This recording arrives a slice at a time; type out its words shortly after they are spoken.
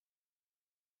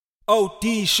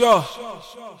OD Shaw.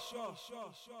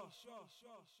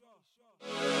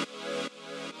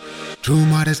 True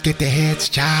mothers get their heads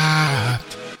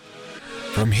chopped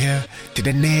from here to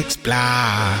the next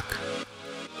block.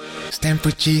 Stand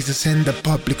for Jesus in the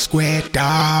public square,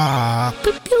 dog.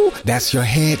 That's your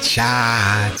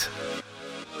headshot.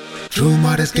 True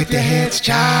mothers get their heads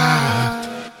chopped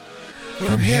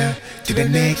from here to the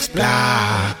next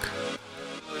block.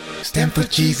 Stand for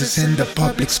Jesus in the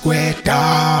public square,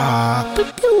 dog.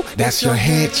 That's your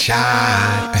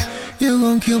headshot. You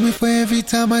gon' kill me for every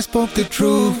time I spoke the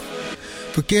truth.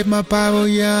 Forget my Bible,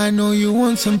 yeah, I know you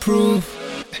want some proof.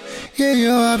 Yeah,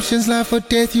 your options, life or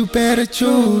death, you better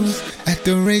choose. At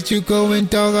the rate you going,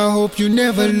 dog, I hope you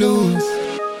never lose.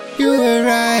 You were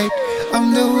right,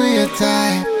 I'm the weird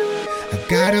type. I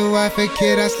got a wife, a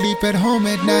kid, I sleep at home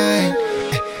at night.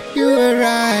 You were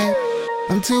right,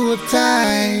 I'm too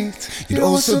uptight. You'd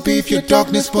also be if your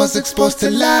darkness was exposed to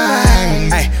light.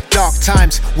 Ay, dark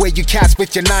times where you cast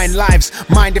with your 9 lives.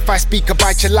 Mind if I speak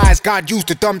about your lies? God used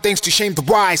the dumb things to shame the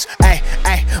wise. Ay,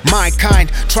 my kind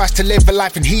tries to live a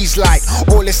life in His light.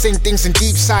 All the same things in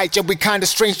deep sight, yeah, we kinda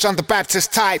strange John the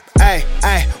Baptist type. Ay,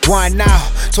 why now?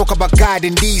 Talk about God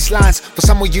in these lines. For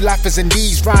some of you life is in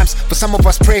these rhymes. For some of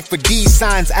us pray for these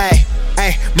signs. Ay,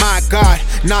 my God,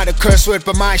 not a curse word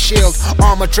but my shield.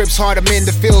 Armor trips hard, I'm in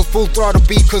the field. Full throttle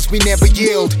beat cause we never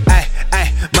yield.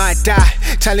 Might die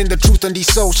telling the truth on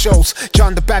these socials.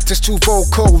 John the Baptist too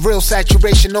vocal. Real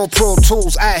saturation, no Pro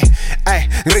Tools.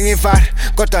 Ringivar,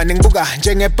 kodwa ningibuka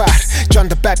njengebar. John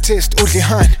the Baptist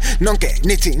udlihan nonke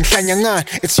nithi nhlanyangan.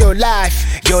 It's your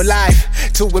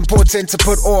life, too important to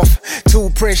put off, too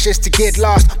precious to get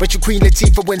lost. But you Queen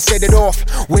Latifah when set it off.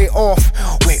 Way off.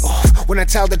 When I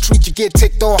tell the truth you get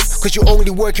ticked off, cause you're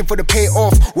only working for the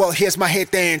payoff. Well, here's my head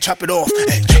then, chop it off.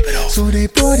 So they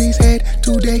brought his head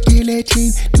to the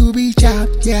guillotine to be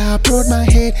chopped. Yeah, I brought my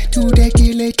head to the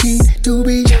guillotine to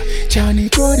be chopped. Johnny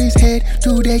brought his head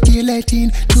to the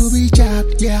guillotine to be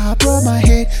chopped. Yeah, I brought my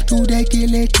head to the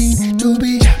guillotine to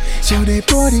be chopped. So they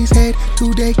brought his head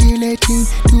to the guillotine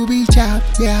to be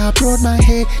chopped. Yeah, I brought my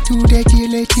head to the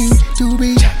guillotine to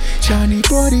be chopped. Johnny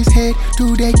brought his head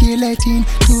to the guillotine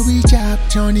to be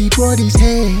chopped. Johnny brought his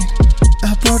head,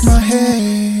 I brought my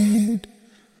head.